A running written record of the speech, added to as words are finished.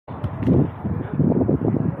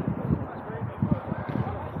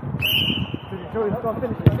Go on,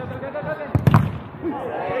 finish it. Go.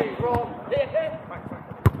 Hey, Rob. Here. Back.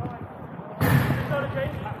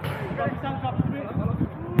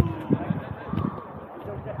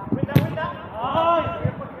 Win that.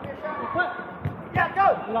 Yeah, go.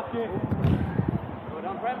 Lucky. Well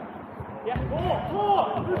done, Brem. Yeah. Four.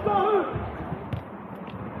 Who's got who?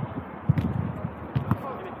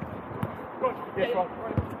 Yes, Rob.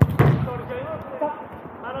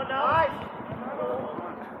 Man on now. Nice.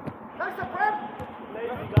 Nice, Brem.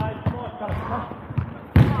 Lazy guys. Come on.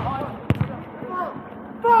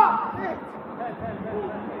 Fuck!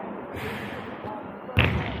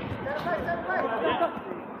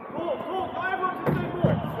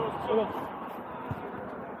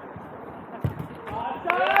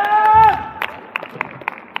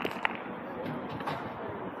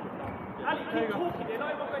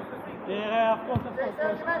 Yeah, of course.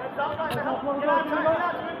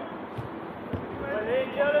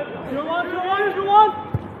 Go on!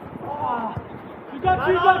 You got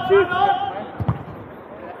two!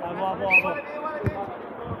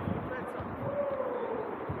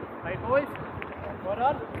 Hey boys, well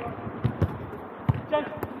done. Jen,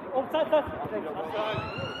 offside.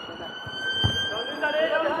 Don't lose that in.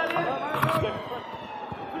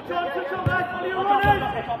 Switch on, guys. Follow your running.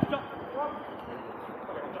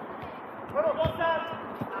 What's that?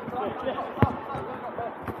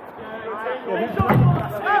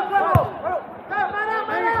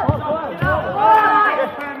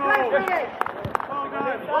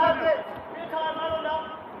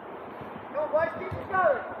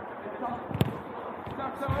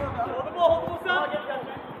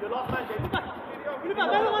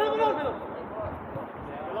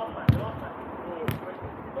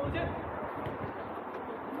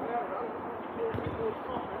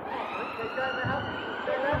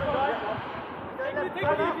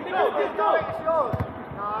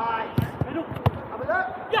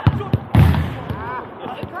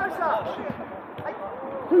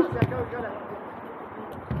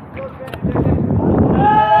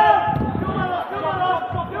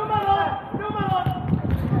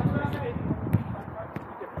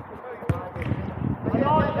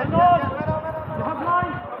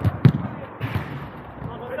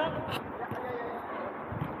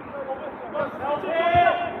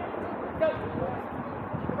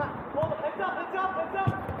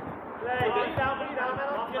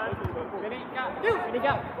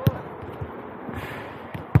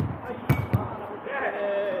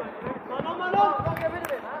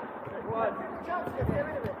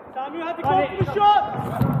 Sam, you had to go for the shot!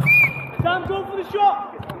 Sam, go for the shot!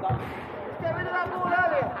 Get rid of that ball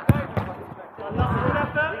earlier!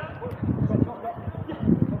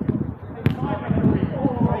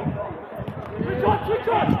 Switch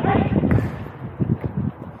on!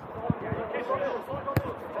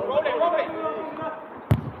 Roll it!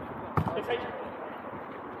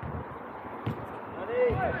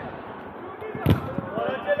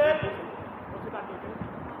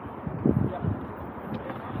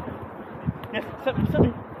 Yes,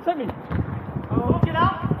 set me. Oh, get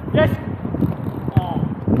out. Yes. Oh.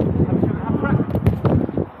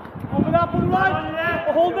 Over that for the right.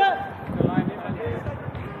 Hold it.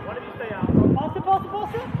 Why don't you stay out? Pass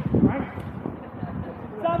it. Right.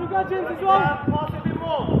 Sam, you got James as well. Pass it a bit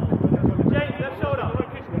more. James, left shoulder.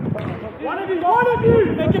 One of you.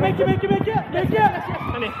 Make it.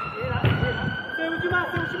 Honey. Stay with your man.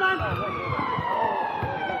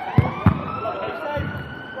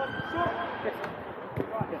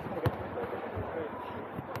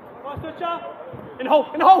 In the hole!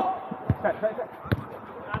 Stand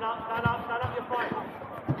up, you're fine.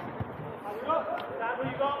 Stand where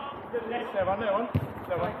you got. There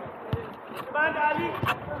one. Command, Ali.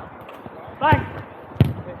 Bang!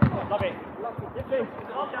 Love it.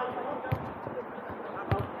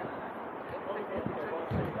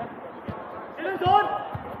 Dylan's on!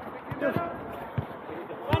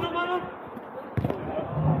 Man on.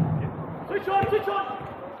 Switch on!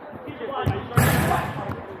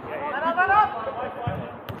 Man up!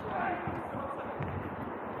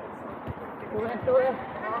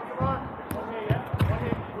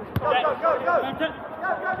 Go.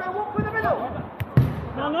 Walk through the middle.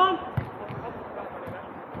 Man on.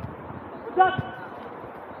 Duck.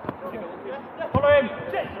 Follow him.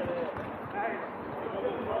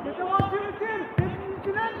 Get the one, two, Tim.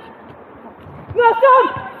 Left on.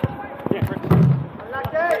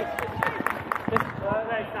 Unlucky.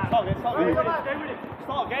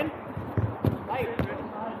 Start again. Hey.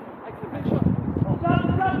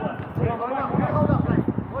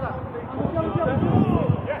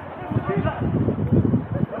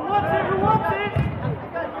 Who wants it?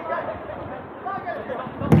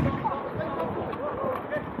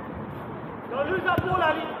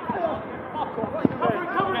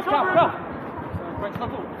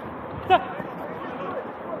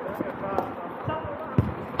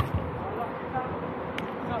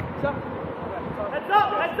 Heads up!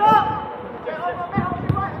 Heads up!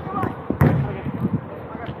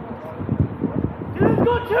 Dylan's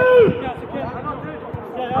got two!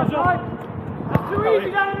 That's too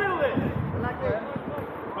easy down the middle there.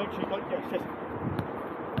 Make sure you don't get assist.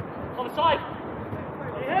 On the side.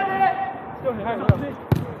 You hit it! Still hit it.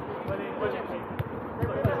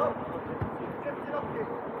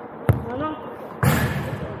 No.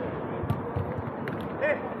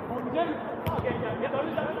 Here. Hold the gym. Okay, yeah.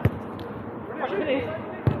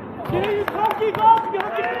 You can't keep off. You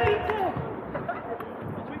have to get it.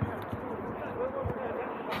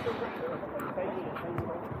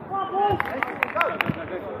 Come on, boys. Go.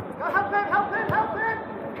 Go, help him.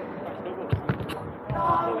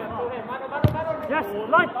 Yes,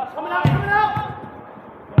 line. Coming out.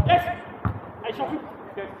 Yes. Hey, shot.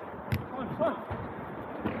 Good. Come on.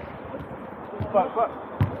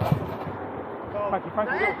 Back. Thank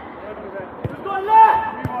you. Who's got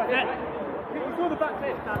left? Yeah. You saw the back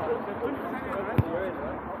there.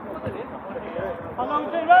 How long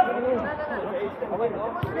is it, Rob?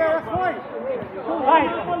 Yeah, that's fine. Right.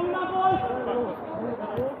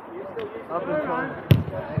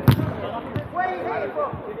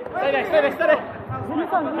 Stay there. Get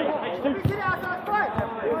it outside, right?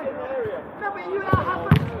 No, but you now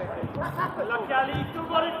happen. That's happened. Lucky Ali, still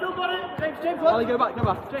got it. James, Ali, go back.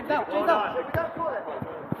 James out. We don't call it.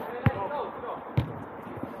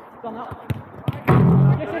 Done that.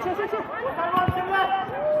 Yes. What's that one, Timber?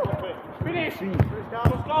 Finish.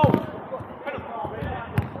 Let's go.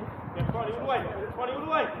 Yeah, Friday all the way.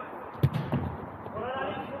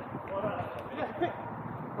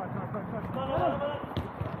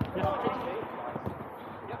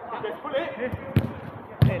 Yes, pull it.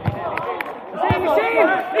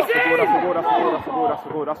 It's in!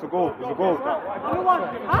 That's a goal. It's a goal.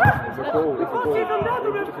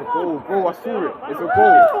 Bro, I saw it. It's a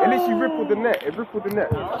goal. It literally rippled the net.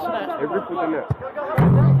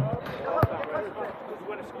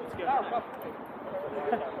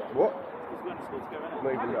 What?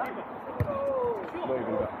 Not even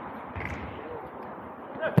that.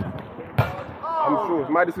 I'm sure it's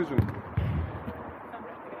my decision.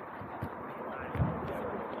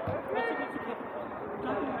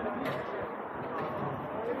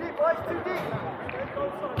 Too deep.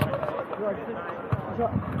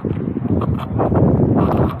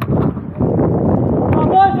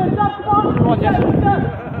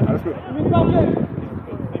 That's good.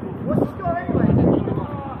 What's the score anyway?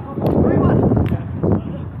 3-1.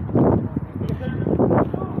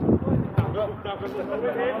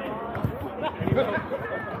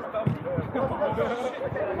 Come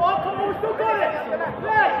on, we still got it!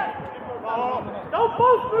 Play! Don't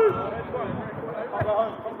both move!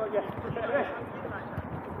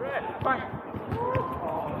 Bang!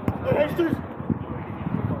 Hey, Stu!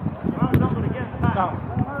 I'm not going to get back.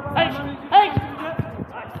 Hey!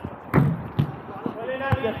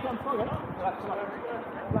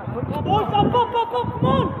 Come on, boys! Come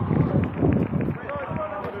on!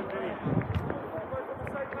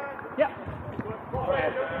 Yeah.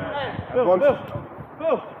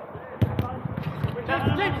 Bill!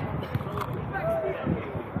 James!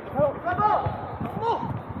 Come on!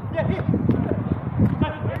 Yeah, here!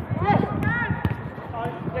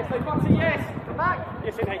 Yes, they box it, yes! Come back!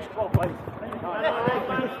 Yes, in H12, please.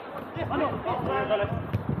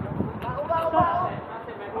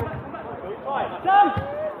 Jump!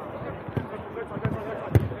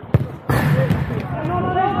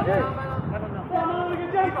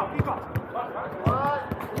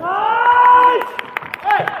 Nice!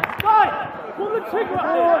 Hey, guys! Pull the trigger up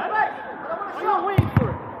there! I'm not waiting for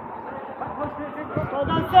it. Well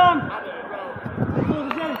done, Sam! Pull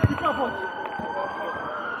the James, keep up on.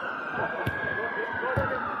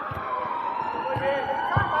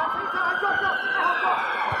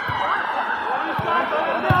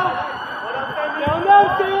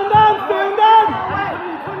 Stand down!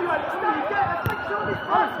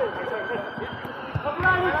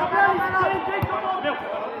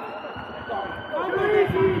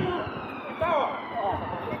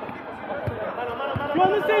 You on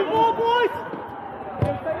the same ball, boys?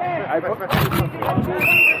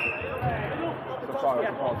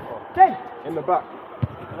 In the back.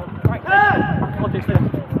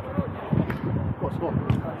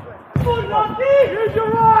 Good, Lofty! Use your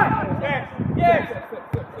right! Yes!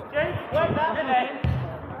 James, wait that in there.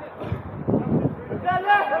 That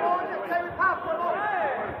left! Come on, just play with power, come on!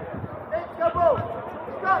 Let's go, ball!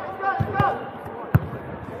 Let's go!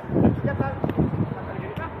 Get back!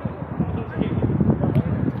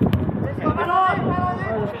 Let's go, man on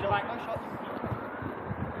in!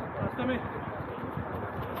 Any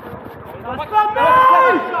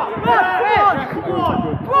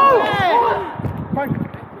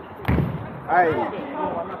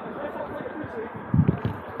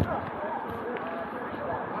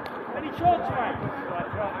chance, mate?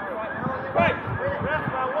 Right.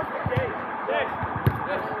 Yes.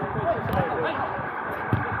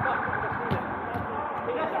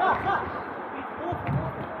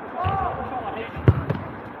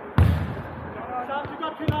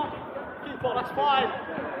 That's fine.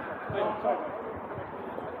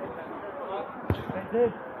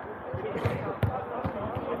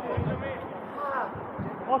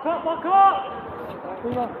 Walk up, walk up!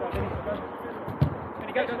 Go.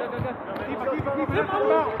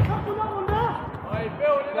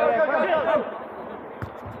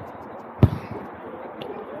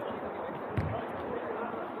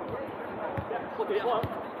 Keep it.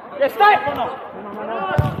 Yes, stay!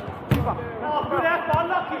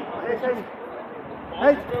 Unlucky.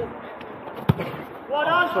 Hey! Well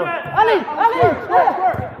done, Shred. Ali!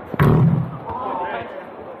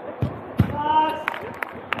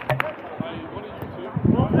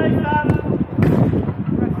 Well played, Sam.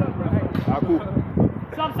 Cool.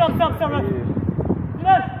 Some, right. You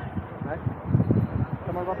know?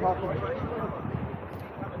 Come on, run past me.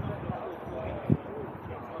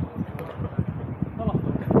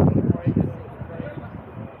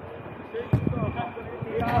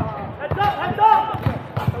 Heads up!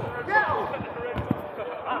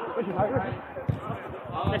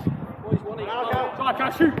 Can I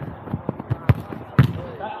shoot?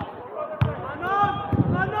 Man on!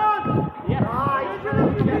 Yeah.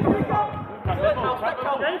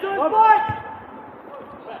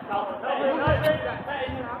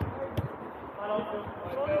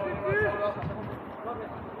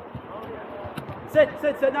 Sit,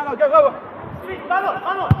 no, go. Man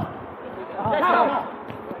on!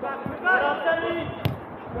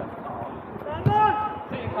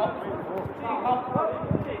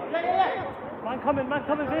 Man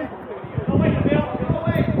coming, Vin. Go away, Bill. Go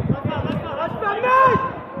away. Let's go.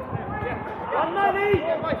 That's Manny!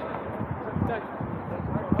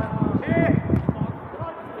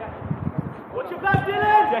 What's your back,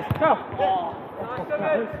 Dylan? Yes, go. Nice, go,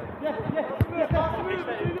 Vin. Yes. Fast move,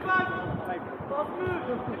 do the back. Fast move.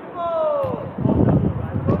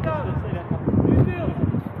 Go down. Do deal.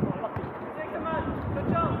 Take the man. Good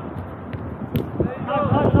jump. There you go.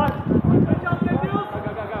 Nice. Good jump, Deal. Go. I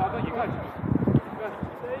got you, coach.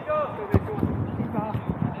 There you go.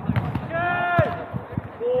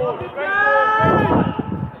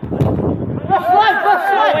 Left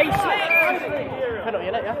side. Penalty,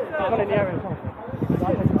 innit, yeah? Got in the area.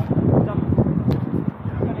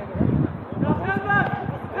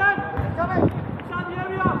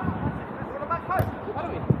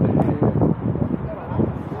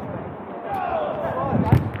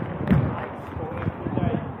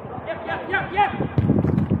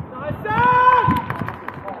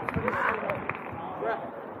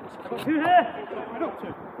 Two here.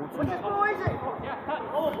 What's this ball, is it? Come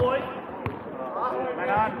on, boys.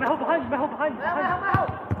 Mel behind. Mel.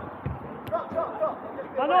 Drop.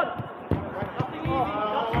 Man on. Nothing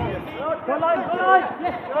easy. Go line.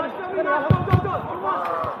 Yes. Go.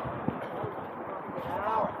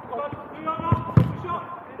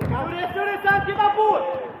 Do this, Sam. Get that ball.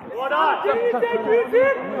 Well done.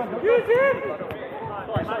 Use him.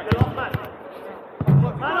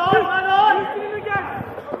 Man on. Use him again.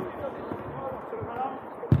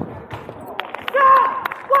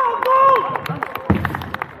 One goal!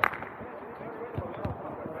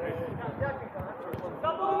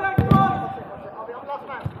 Double the next one! I'll be on last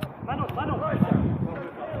man. Man on.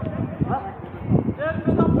 Huh? Yeah,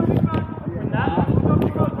 man up with it, man.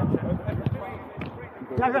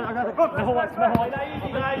 I got it. Smell white.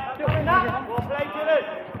 Easy, guys. Well played, Dylan.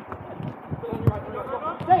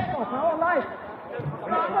 Take off, man. All life.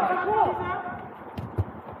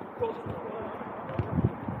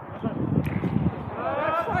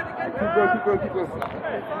 Keep going.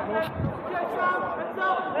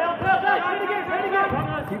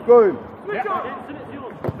 Keep going. Switch on. It's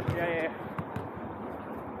yours. Yeah.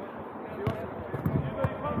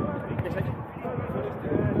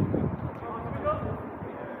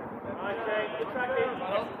 Nice, Jane. Good tracking.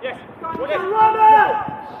 Yes.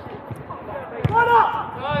 Run up!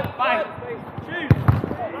 Bang. Shoot.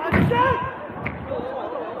 Nice, Jane.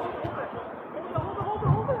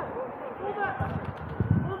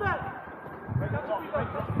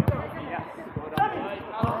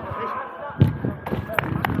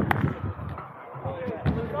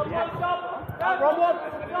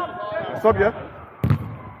 Stop, yeah?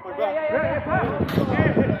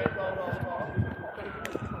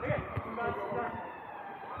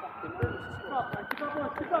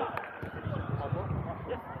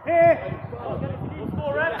 Here.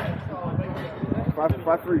 5-3.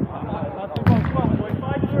 5-3.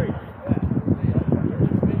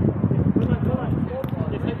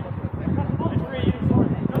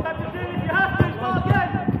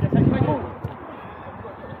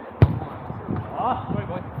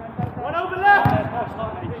 One over left.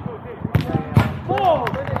 4.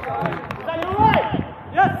 Is that your right?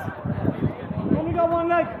 Yes. Only got one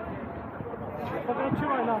leg. I've got 2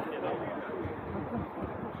 right now.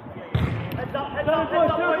 Heads up, heads up,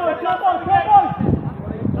 heads up, boys. Jump on, jump on.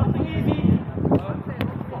 Nothing easy.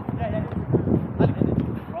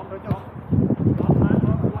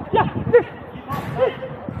 Yeah, this.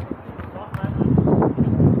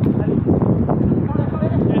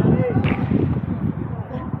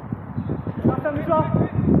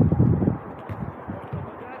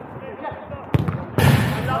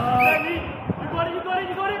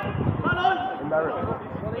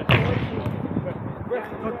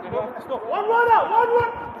 One run out, one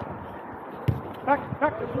run! Back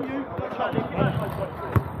for you. Go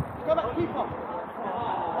back, keep up.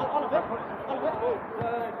 On a bit.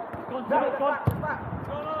 Go on, back.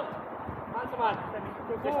 Man to man.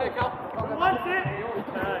 Just take up. One sit.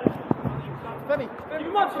 Femi.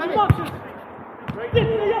 You march.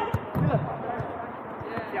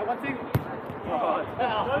 Yeah, 1, 2.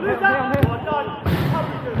 Don't lose that. Well done. How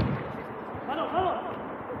we do? Come on.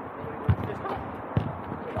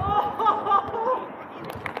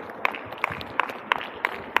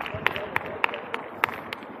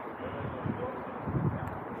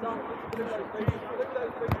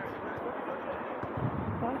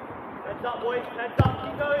 Heads up, boys. Heads up.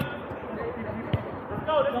 Keep going. Let's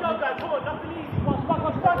go, guys. Come on. Nothing easy. Watch back.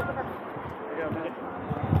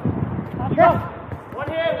 Yes. One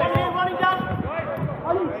here. Running down.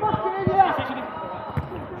 Are you fucking idiot?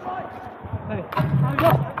 Hey.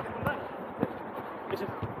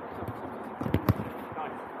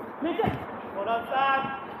 Well done, Sam.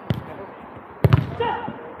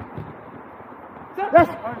 Yes.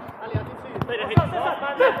 Ali, I didn't see you.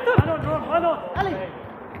 Man on. Ali.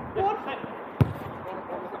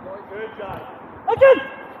 Good guy. Again.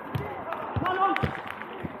 Man on.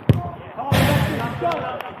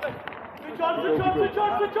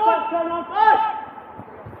 Switch on. Turn on. Push.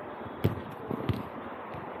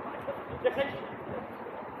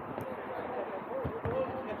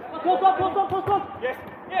 Post up. Yes.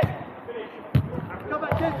 Come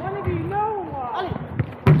back, Jess. One of you, no. Ali.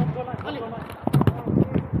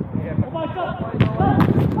 Oh my God.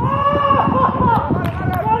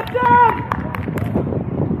 Well done.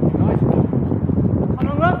 Nice. And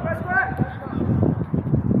on left.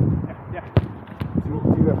 Yeah.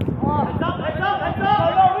 Heads up.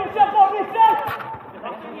 Reset.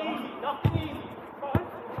 Nothing easy.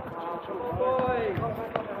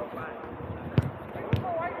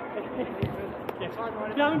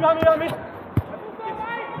 Behind me.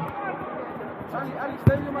 Ali,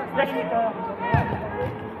 stay with your man. Yes.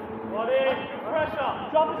 Body, pressure.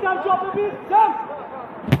 Drop it down. Down.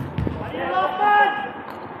 I need your last man.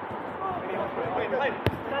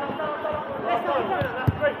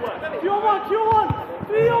 That's great work. Q1.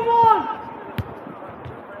 3-on-1.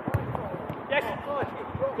 Yes.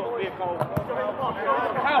 Got to be a goal.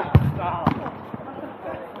 How?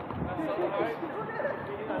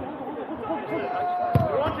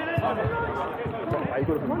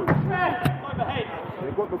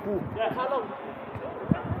 They got the ball. Yeah, how long?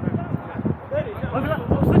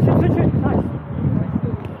 Switch it. Nice.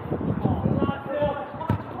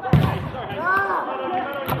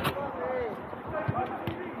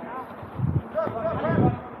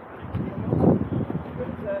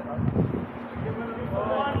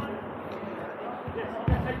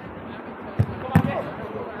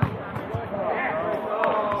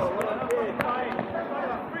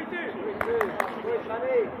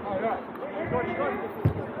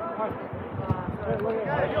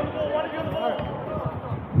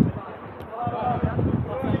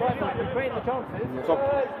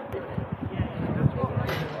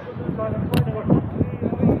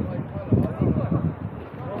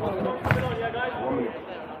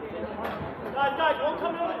 Guys, one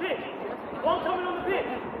coming on the pitch. Left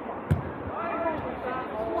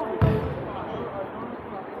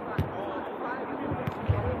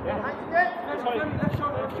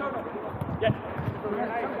shoulder. Yes.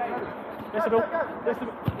 Yes, Bill.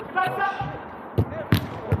 Back up.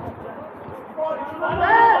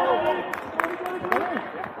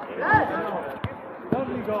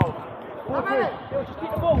 Lovely goal. Just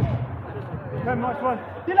keep the ball. Okay, nice one.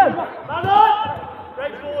 Dylan! Man on!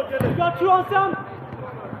 Break forward, Dylan. You got 2 on, Sam.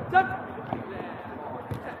 Sam.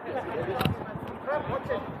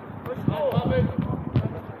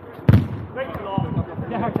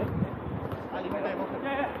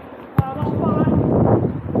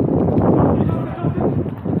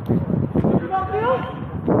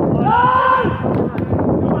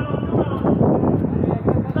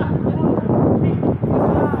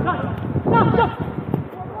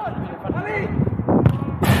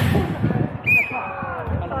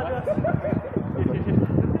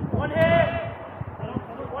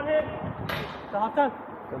 So half time.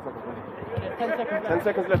 10 seconds left. 10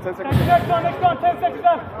 seconds left. 10 seconds left. Next one, 10 seconds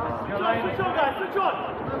left. Switch on, guys, switch on.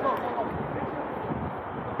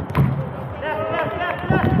 Left.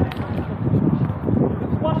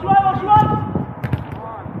 Watch right.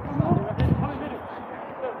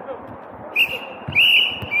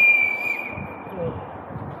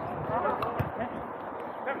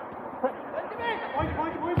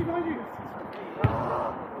 Behind you.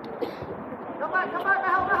 Come back,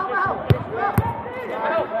 Mahal.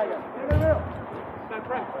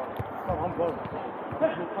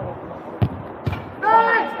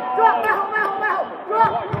 Nice! Drop, Mahal!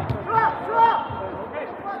 Drop!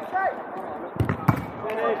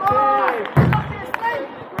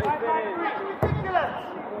 Ridiculous!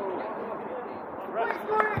 Why are you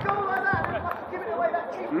scoring a goal like that? They're fucking giving it away that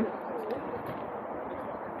cheap.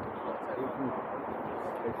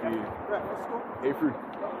 Hey, through.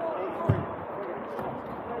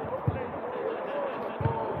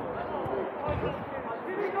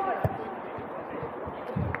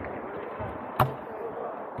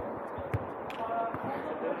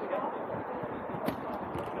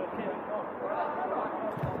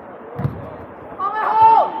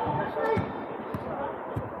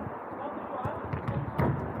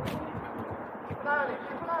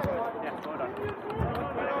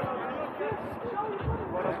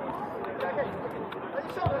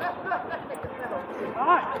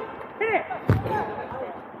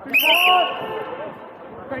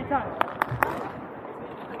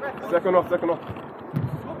 Second off.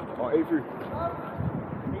 Oh, A3.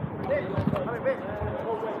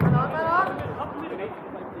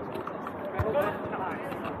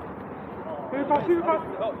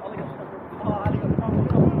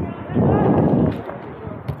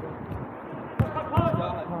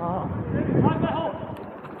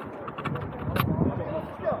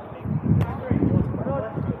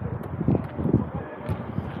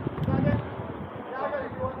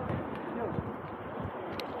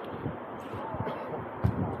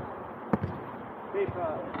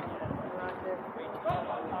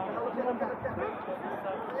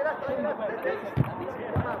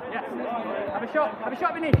 Have a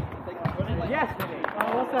shot, Vinny. Yes. Come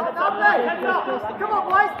on,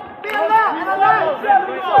 boys. Be alert.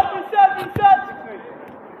 Reset.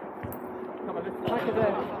 Come on, let's attack the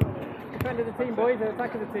defend of the team, boys. The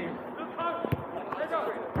attack of the team.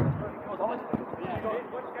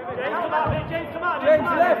 James, come out. James,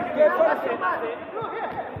 left. Get first.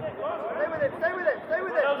 Stay with it. Stay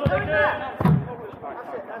there.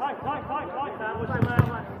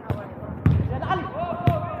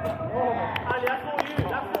 Ali, that's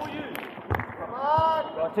for you. Come on.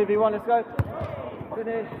 2v1, let's go.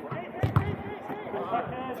 Finish.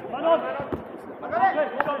 Run on.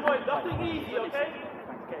 Nothing easy, okay?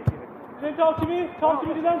 Then talk to me,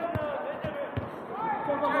 then.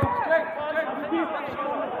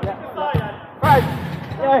 Right.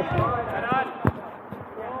 Yeah.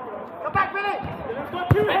 Come back, Billy. Let's go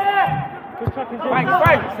two here. Good tracking. Frank.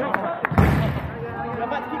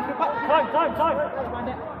 Time.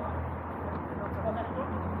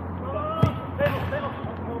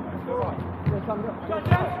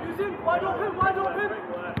 Use him. Wide open.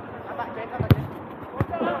 Come back,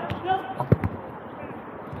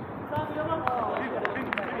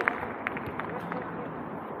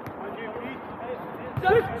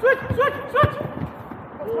 Switch!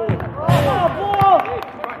 Oh, ball!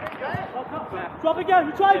 Drop again,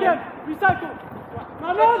 we try again. Recycle.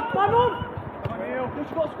 Man on!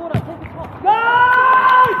 You've got to score that.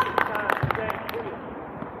 Nice!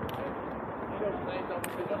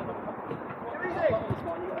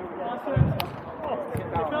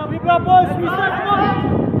 Big up, boys. Recycle on.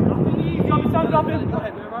 Drop it.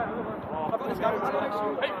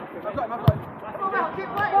 Come on, Mel, keep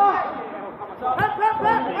playing. Rep.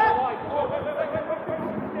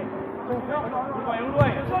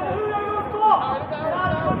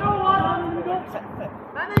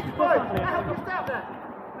 That needs boys. Help you step there.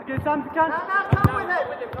 Okay, Sam, you can. Now, come with it.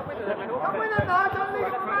 Come with it now. Don't leave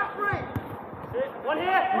it from that free. One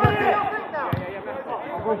here. Now.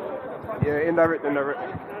 Yeah, indirect.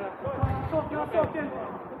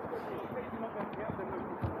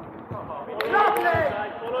 Lovely.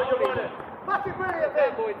 Follow your runner. Fucking brilliant,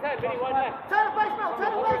 Ben. Boy, 10, Vinny, one left. Turn the face, Mel.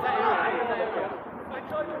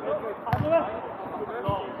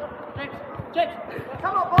 James.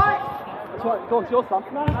 Come on, boys. That's right, go on, it's your son.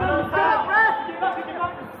 Ref.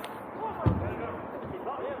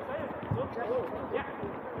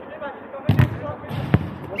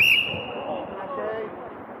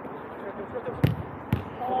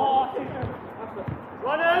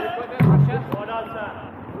 Runners!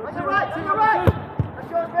 On your right. That's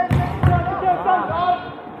yours, Ben.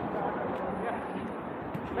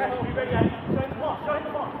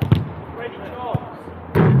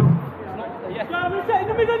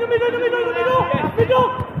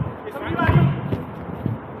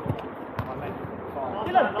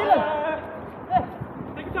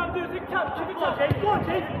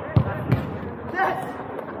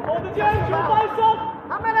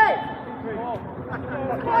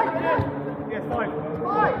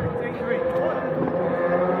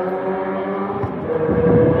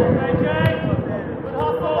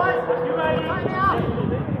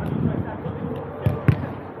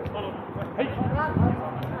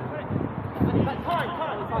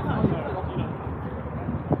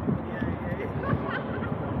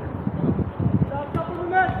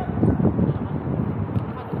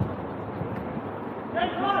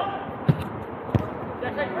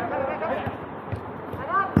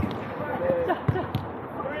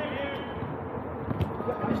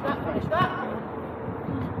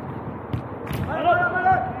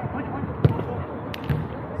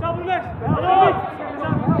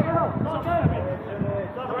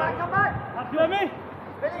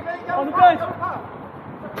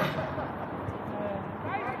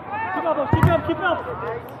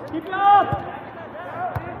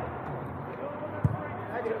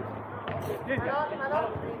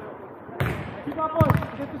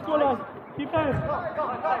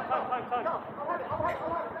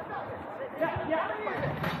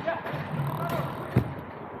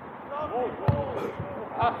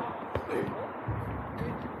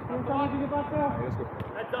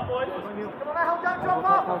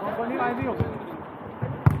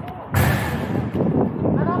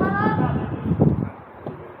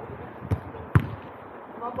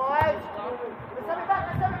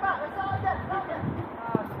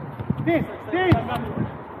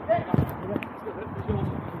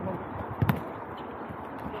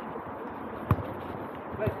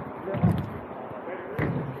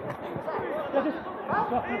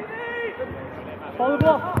 Follow the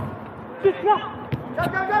ball. Just now.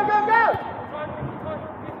 Go!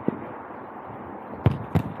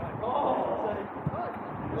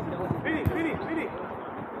 Vinny.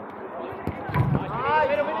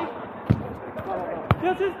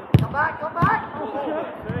 Yes, come back!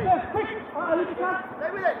 Yeah, quick. Stay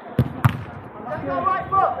with it! Just go right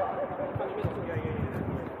foot!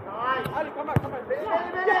 Nice! Come back! Vinny!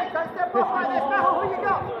 Don't step off like this now! Who you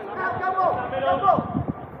got? Now, go ball!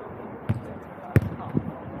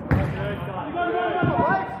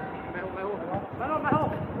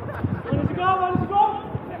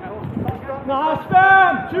 Nice,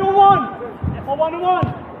 fam! 2-1! Or 1-1!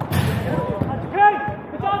 That's okay!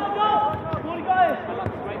 Good job! Come on, guys!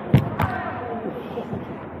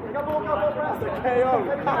 Go ball, press! KO.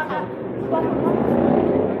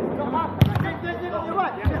 You're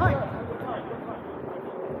right, behind!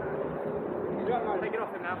 Take it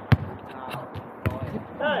off him now.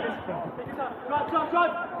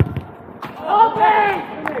 Drive! Okay!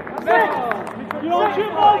 You're on chin,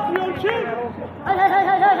 boys! You're on chin! Hey!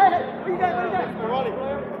 Where you going?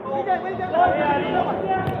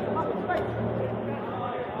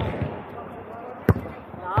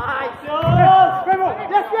 Nice!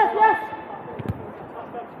 Yes!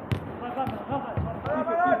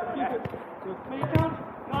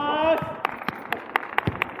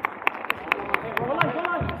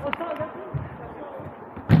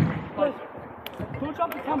 Nice! Don't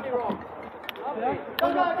jump the tempo. Go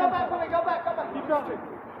back! Keep going!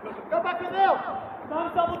 Go back with Neil!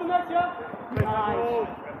 Stand up with the next, yeah? Nice.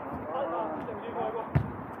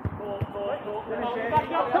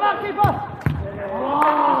 Come on, keep us!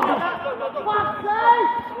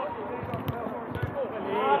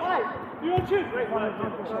 You're on two.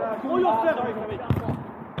 Oh, you're seven.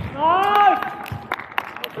 Nice!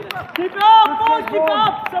 Keep it up, boys, keep it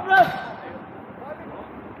up! Seven.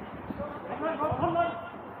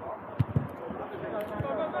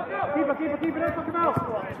 Keep it, don't fuck him out!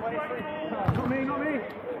 Not me.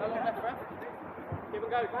 Keep it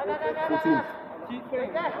going.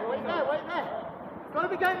 No. Wait there. Gotta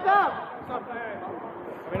be going down.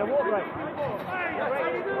 I'm in a water break.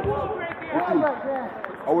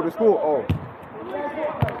 Yeah. Oh, with the score? Oh.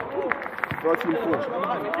 13-4.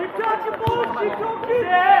 Keep talking, boys, keep talking!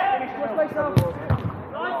 Yeah!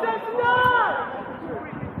 Nice, that's enough!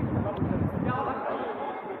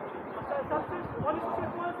 One is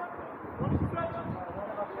stretch.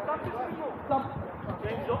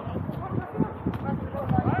 James up.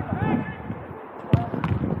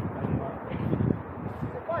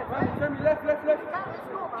 Jamie, left.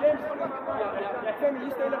 James, Jamie,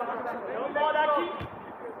 you stay left. Don't bar that keep.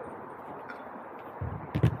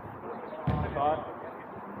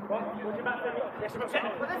 Watch your back, Jamie. Yes, I'm upset.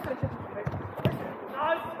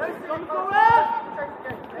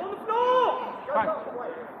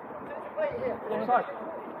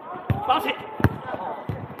 Pass it!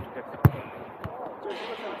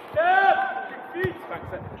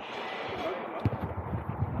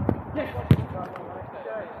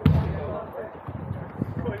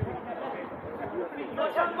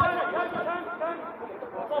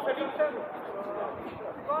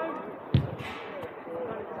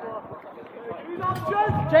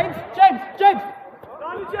 James! James! James!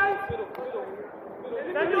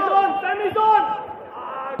 Sammy's on! Sammy's on!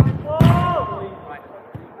 Ah, good ball!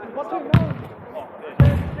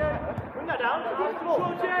 Bring that down.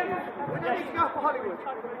 Sure, James. We need to go for Hollywood.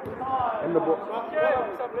 In the box.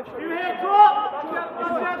 You here, drop!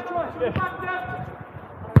 Back down.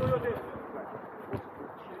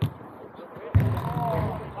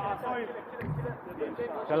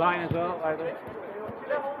 The line as well, I think.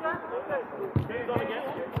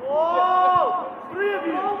 Whoa! Three of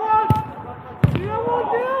you!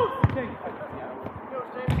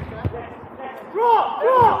 Drop!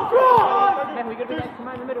 Then we're going to be next to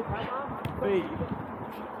man in the middle. B.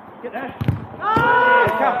 Get there.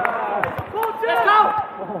 Nice! Let's go!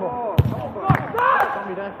 Got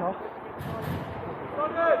me there, Carl.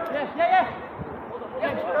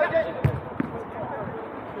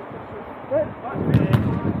 Yeah.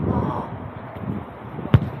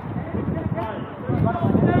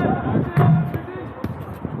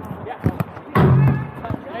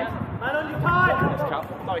 Man on your time!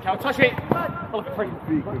 Sorry, Cal, touch it! Oh, look at free.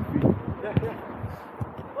 Feet, good feet.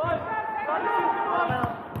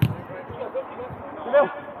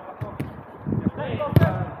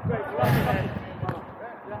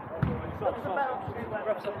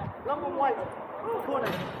 Long and white.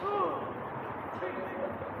 Corner.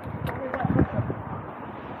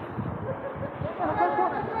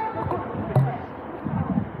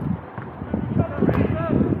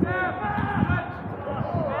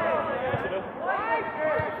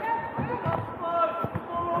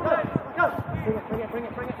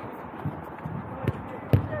 Bring it.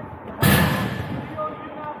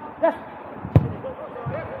 Yes.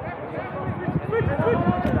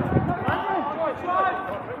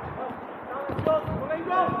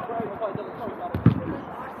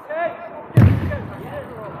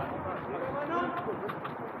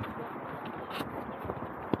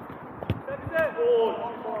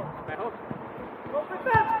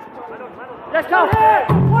 Let's go! Turn!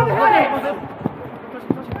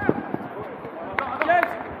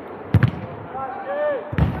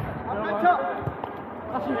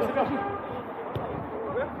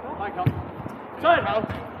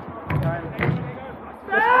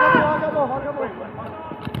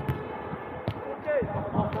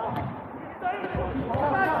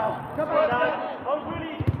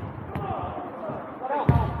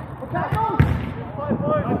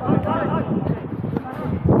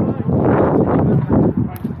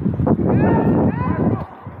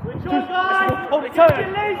 Hold it,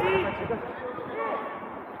 turn! Lazy!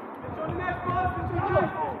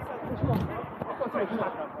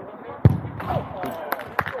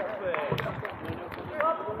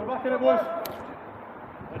 Back in it, boys.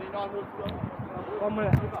 1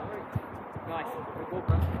 minute. Nice.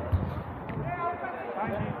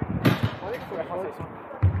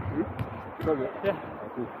 Yeah.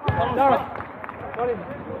 Darren. Got him.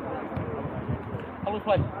 How long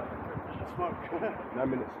play? 9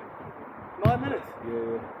 minutes. 9 minutes.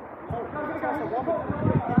 Yeah.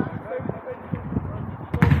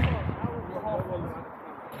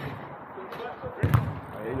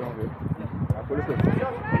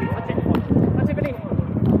 That's it, Vinny.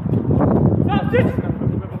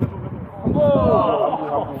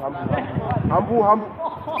 Humble.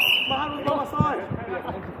 My hand was on my side.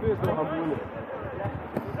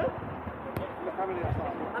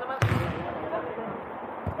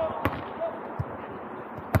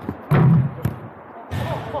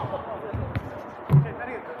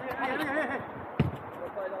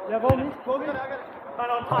 Yeah, Bogey. Man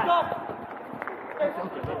on time.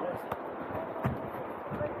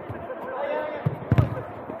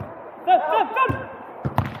 Go!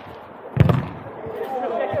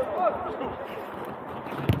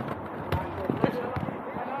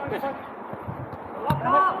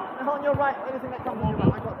 On your right, anything that comes on your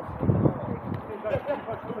right,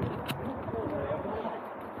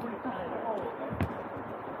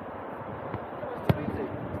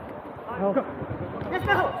 I got this. Yes,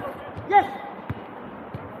 now! Yes!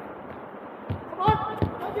 Come on!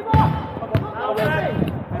 Don't give up!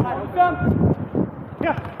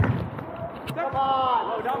 Yeah. Come on!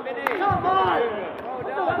 Well done, Vinny. Come on!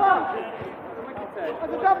 Well done. That's a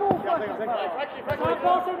double. Pass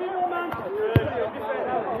every ball, man. That's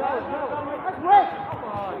red.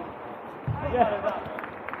 Yeah.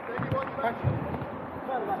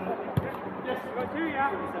 Yes, go two,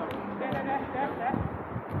 yeah. There.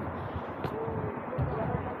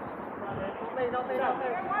 Not me.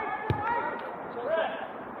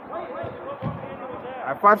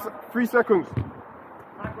 At 3 seconds.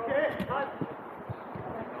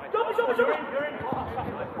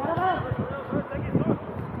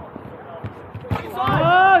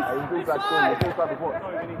 Double. He's inside the box.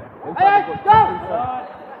 Hey, go!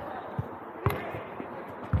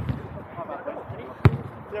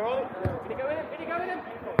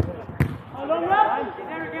 How long left?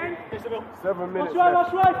 There again. 7 minutes Watch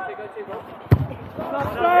left. right.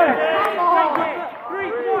 That's fair.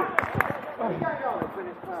 3, 4.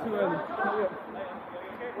 Too early.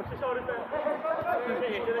 Watch your shoulders there.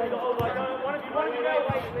 One of you go.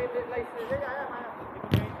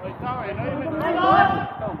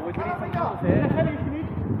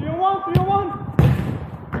 Do you want?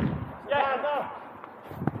 Yeah, no.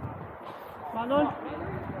 Man on.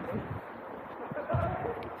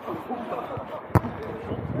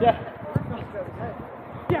 Yeah.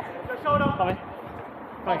 Yeah. Shoulder. Coming.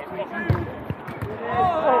 Right. Come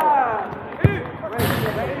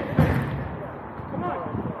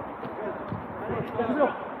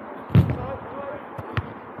on.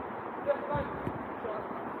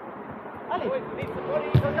 Ali.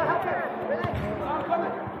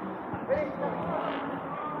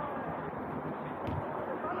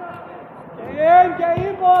 Get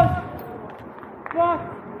in, boys. Come on.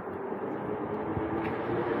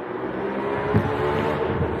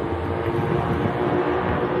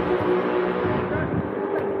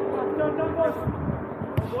 Done, boys.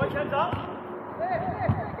 Boys, hands up.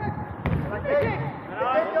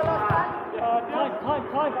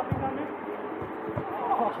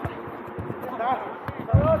 Time.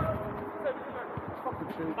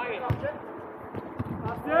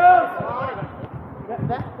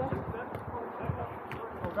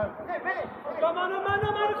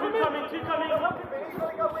 Two coming.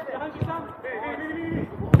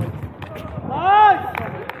 Nice!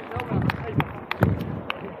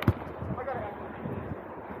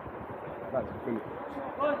 That's finished.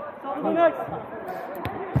 Start with the next.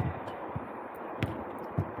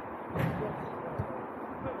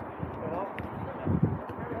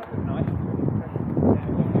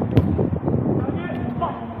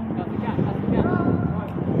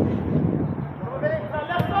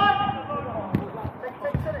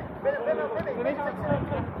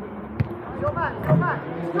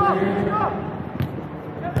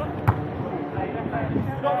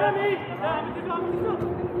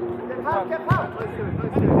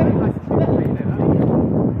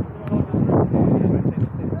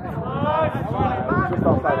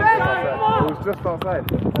 Just outside.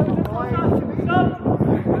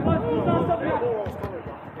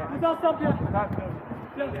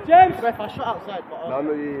 James! Ref, I shot outside, but... No, I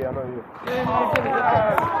know you.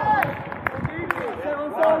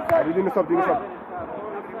 Are you doing the sub? Come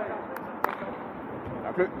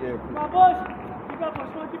on, boys! Keep up,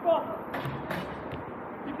 keep up!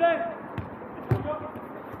 Keep playing!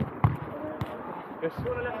 Yes.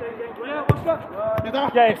 Yeah, what's up?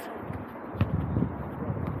 Yes.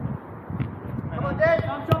 Come on, Dave.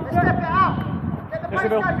 Let's step it up. Get the pace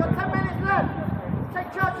down. You've got 10 minutes left. Take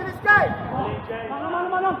charge of this game.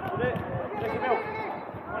 Man on.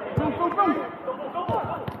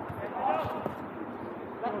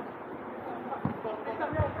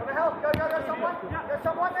 Help. Go, someone. There's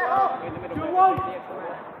someone there. Help. 2-1.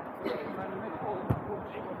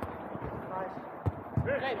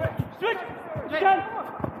 Switch. James.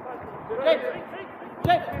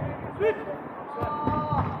 Switch.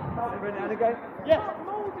 Yes.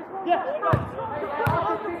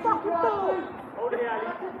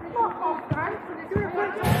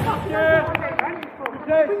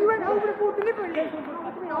 Yes. When you went over the ball deliberately,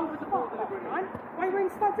 over the ball deliberately, why you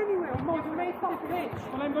went studs anyway on Mo's made fucking pitch?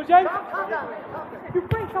 Come on, James. You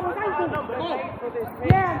break someone's ankle.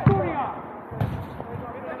 Yeah, sure we are.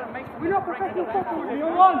 We're not professional football.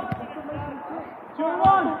 2-1.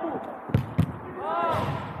 2-1.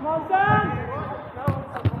 Come on, Sam.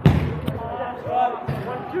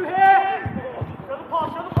 Two here. Show the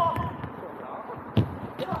pass.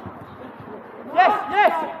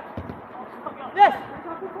 Yes.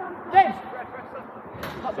 James.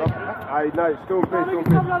 No, still in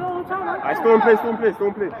play. Still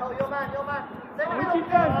in play. Oh, your man. Take the middle.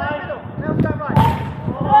 Now go right.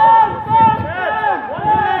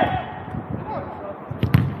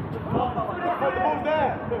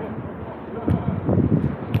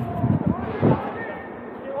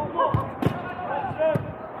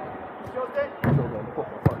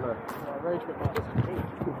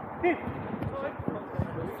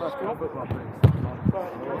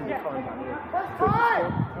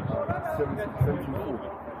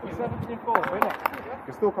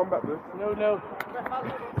 Can still come back, though. No.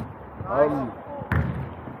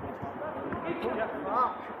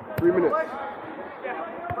 3 minutes.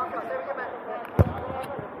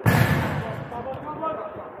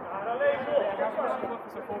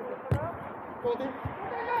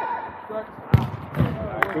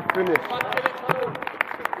 Good finish.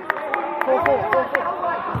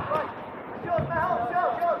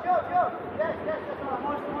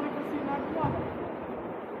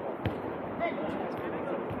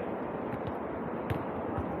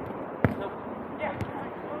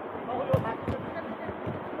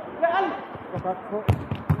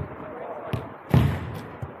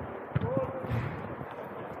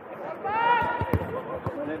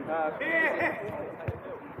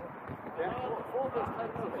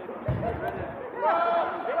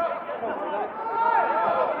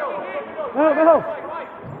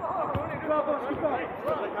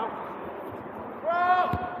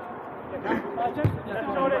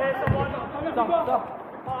 No.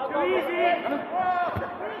 Too easy.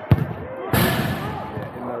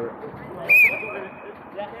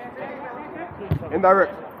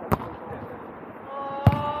 Indirect.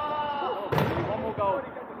 One more goal.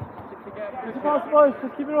 Just a pass, boys.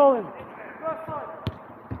 Just keep it rolling.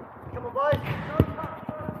 Come on, boys.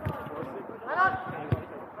 Hang on.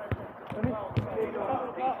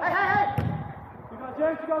 Hey. You got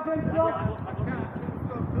James, John.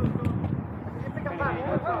 You pick up back.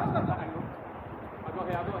 I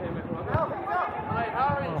got here, mate. Help, pick up. Hey,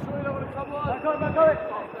 Harry, sure you don't want to come on? Back on.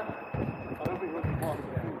 I don't think we can pass it.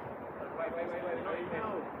 Wait.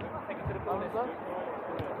 Take it to the corner.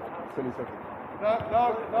 20 seconds. No.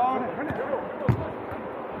 Hang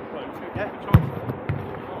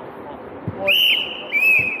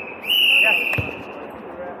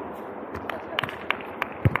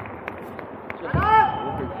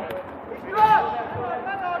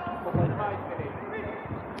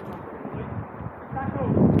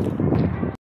on.